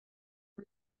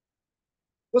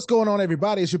What's going on,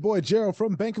 everybody? It's your boy Gerald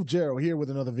from Bank of Gerald here with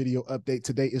another video update.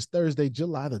 Today is Thursday,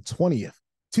 July the 20th,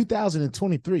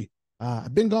 2023.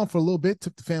 I've been gone for a little bit,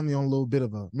 took the family on a little bit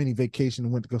of a mini vacation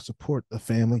and went to go support the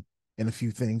family and a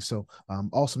few things. So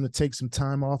awesome to take some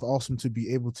time off, awesome to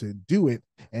be able to do it,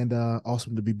 and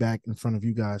awesome to be back in front of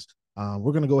you guys.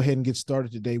 We're going to go ahead and get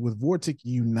started today with Vortic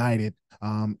United.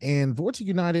 And Vortic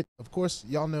United, of course,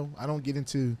 y'all know I don't get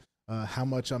into how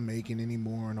much I'm making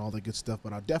anymore and all that good stuff,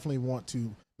 but I definitely want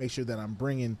to make sure that I'm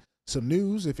bringing some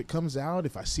news. If it comes out,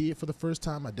 if I see it for the first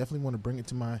time, I definitely want to bring it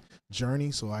to my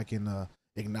journey so I can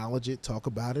acknowledge it, talk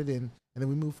about it, and then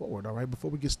we move forward. All right. Before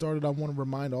we get started, I want to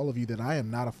remind all of you that I am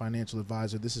not a financial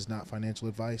advisor. This is not financial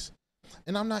advice,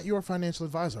 and I'm not your financial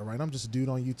advisor. All right. I'm just a dude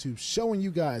on YouTube showing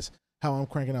you guys how I'm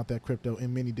cranking out that crypto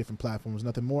in many different platforms.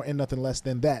 Nothing more and nothing less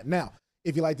than that. Now,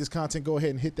 if you like this content, go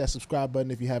ahead and hit that subscribe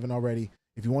button if you haven't already.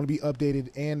 If you want to be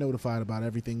updated and notified about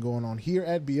everything going on here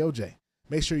at BOJ,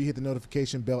 make sure you hit the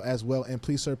notification bell as well. And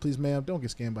please, sir, please, ma'am, don't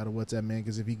get scammed by the WhatsApp man,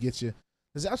 because if he gets you,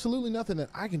 there's absolutely nothing that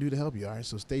I can do to help you. All right.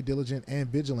 So stay diligent and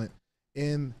vigilant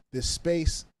in this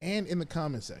space and in the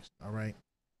comment section. All right.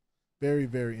 Very,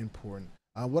 very important.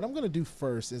 What I'm going to do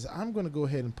first is I'm going to go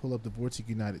ahead and pull up the Vortic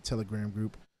United Telegram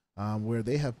group where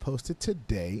they have posted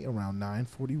today around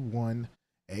 9:41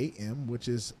 a.m., which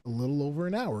is a little over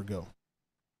an hour ago.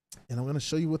 And I'm going to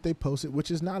show you what they posted,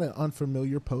 which is not an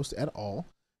unfamiliar post at all.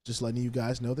 Just letting you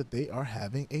guys know that they are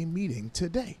having a meeting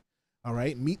today. All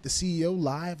right. Meet the CEO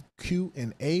live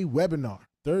Q&A webinar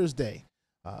Thursday,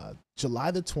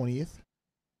 July the 20th,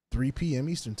 3 p.m.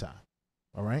 Eastern time.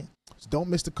 All right. So don't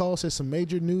miss the call. It says some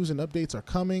major news and updates are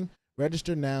coming.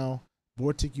 Register now.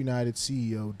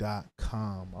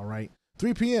 VorticUnitedCEO.com. All right.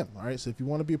 3 p.m. All right. So if you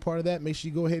want to be a part of that, make sure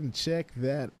you go ahead and check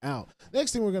that out.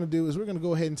 Next thing we're going to do is we're going to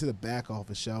go ahead into the back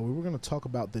office, shall we? We're going to talk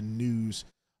about the news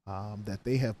that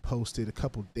they have posted a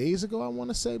couple days ago, I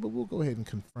want to say, but we'll go ahead and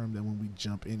confirm that when we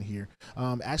jump in here.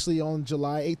 Actually on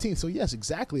July 18th. So yes,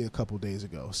 exactly a couple days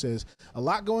ago. It says a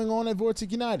lot going on at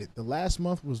Vortic United. The last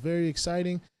month was very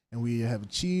exciting and we have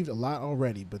achieved a lot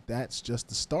already, but that's just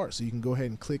the start. So you can go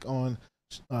ahead and click on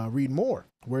read more,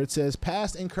 where it says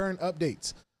past and current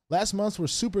updates. Last months were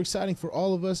super exciting for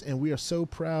all of us, and we are so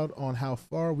proud on how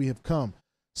far we have come.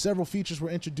 Several features were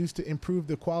introduced to improve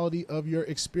the quality of your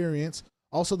experience.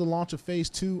 Also, the launch of Phase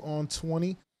 2 on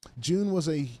 20. June was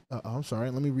a, I'm sorry,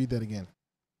 let me read that again.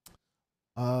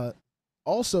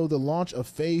 Also, the launch of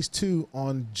Phase 2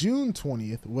 on June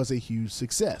 20th was a huge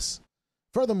success.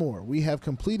 Furthermore, we have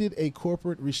completed a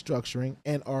corporate restructuring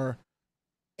and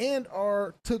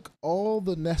took all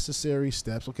the necessary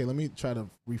steps. Okay, let me try to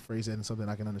rephrase that in something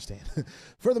I can understand.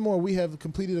 Furthermore, we have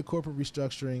completed a corporate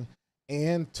restructuring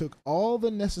and took all the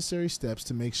necessary steps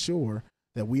to make sure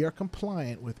that we are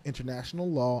compliant with international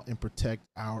law and protect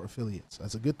our affiliates.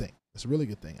 That's a good thing. That's a really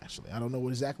good thing, actually. I don't know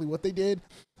exactly what they did,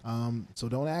 so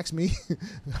don't ask me.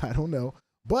 I don't know,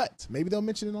 but maybe they'll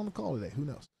mention it on the call today. Who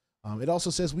knows? It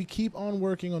also says we keep on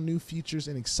working on new features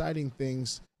and exciting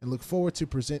things and look forward to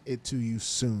present it to you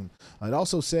soon. It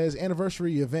also says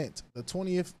anniversary event, the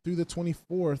 20th through the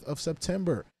 24th of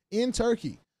September in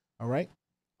Turkey. All right.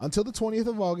 Until the 20th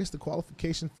of August, the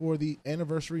qualification for the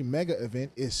anniversary mega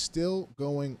event is still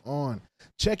going on.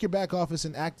 Check your back office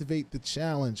and activate the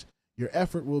challenge. Your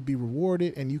effort will be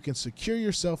rewarded and you can secure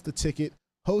yourself the ticket,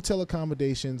 hotel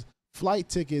accommodations, flight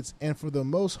tickets, and for the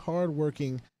most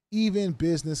hardworking, even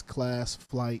business class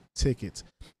flight tickets.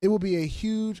 It will be a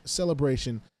huge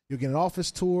celebration. You'll get an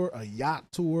office tour, a yacht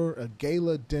tour, a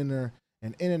gala dinner,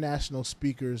 and international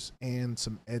speakers, and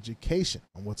some education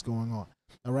on what's going on.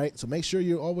 All right. So make sure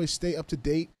you always stay up to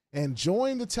date and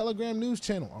join the Telegram news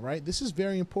channel. All right. This is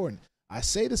very important. I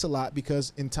say this a lot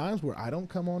because in times where I don't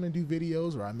come on and do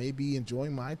videos, or I may be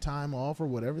enjoying my time off or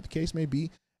whatever the case may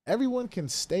be, everyone can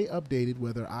stay updated,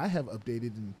 whether I have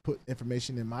updated and put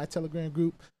information in my Telegram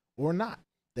group or not.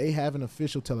 They have an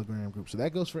official Telegram group. So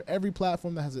that goes for every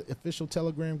platform that has an official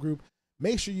Telegram group.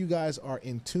 Make sure you guys are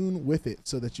in tune with it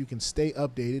so that you can stay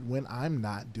updated when I'm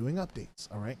not doing updates.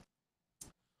 All right.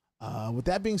 With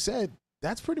that being said,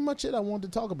 that's pretty much it I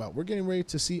wanted to talk about. We're getting ready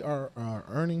to see our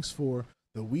earnings for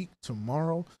the week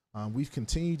tomorrow. We've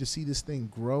continued to see this thing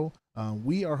grow.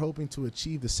 We are hoping to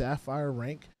achieve the Sapphire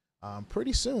rank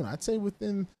pretty soon. I'd say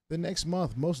within the next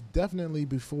month, most definitely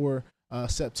before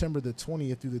September the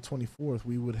 20th through the 24th,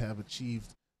 we would have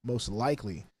achieved most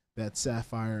likely that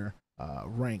Sapphire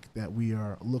rank that we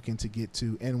are looking to get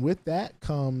to. And with that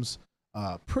comes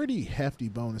a pretty hefty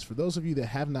bonus. For those of you that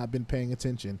have not been paying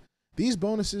attention, these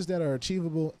bonuses that are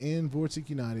achievable in Vortic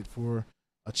United for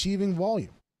achieving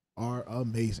volume are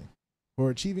amazing. For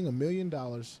achieving $1 million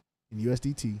in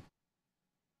USDT,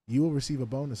 you will receive a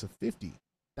bonus of 50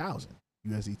 100,000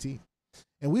 USDT.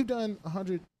 And we've done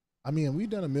 100, we've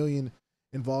done 1 million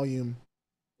in volume,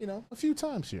 a few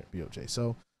times here at BOJ.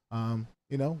 So,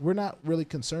 we're not really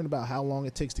concerned about how long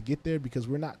it takes to get there because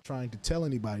we're not trying to tell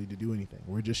anybody to do anything.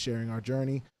 We're just sharing our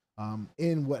journey.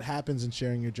 In what happens in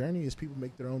sharing your journey is people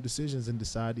make their own decisions and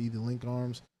decide to either link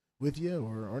arms with you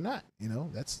or not.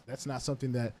 That's not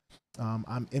something that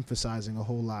I'm emphasizing a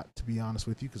whole lot, to be honest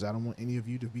with you, because I don't want any of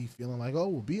you to be feeling like, oh,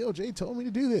 well, BOJ told me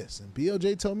to do this and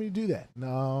BOJ told me to do that.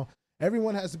 No,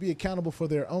 everyone has to be accountable for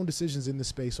their own decisions in this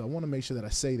space. So I want to make sure that I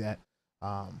say that.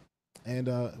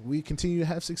 We continue to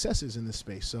have successes in this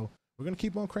space. So we're going to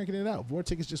keep on cranking it out.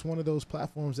 Vortic is just one of those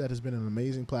platforms that has been an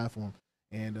amazing platform.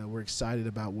 And we're excited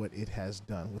about what it has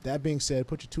done. With that being said,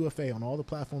 put your 2FA on all the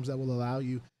platforms that will allow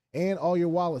you and all your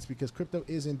wallets, because crypto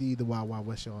is indeed the wild, wild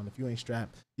west, y'all. And if you ain't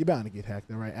strapped, you're bound to get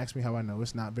hacked, all right? Ask me how I know.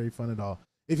 It's not very fun at all.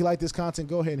 If you like this content,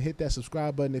 go ahead and hit that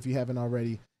subscribe button if you haven't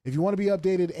already. If you want to be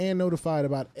updated and notified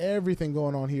about everything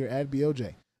going on here at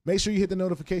BOJ, make sure you hit the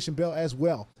notification bell as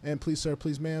well. And please, sir,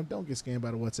 please, ma'am, don't get scammed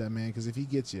by the WhatsApp man, because if he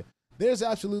gets you, there's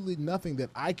absolutely nothing that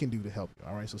I can do to help you,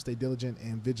 all right? So stay diligent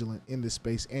and vigilant in this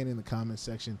space and in the comments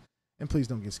section, and please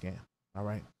don't get scammed, all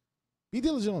right? Be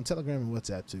diligent on Telegram and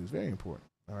WhatsApp, too. It's very important,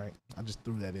 all right? I just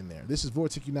threw that in there. This is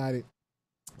Vortic United.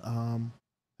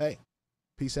 Hey,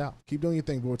 peace out. Keep doing your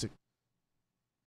thing, Vortic.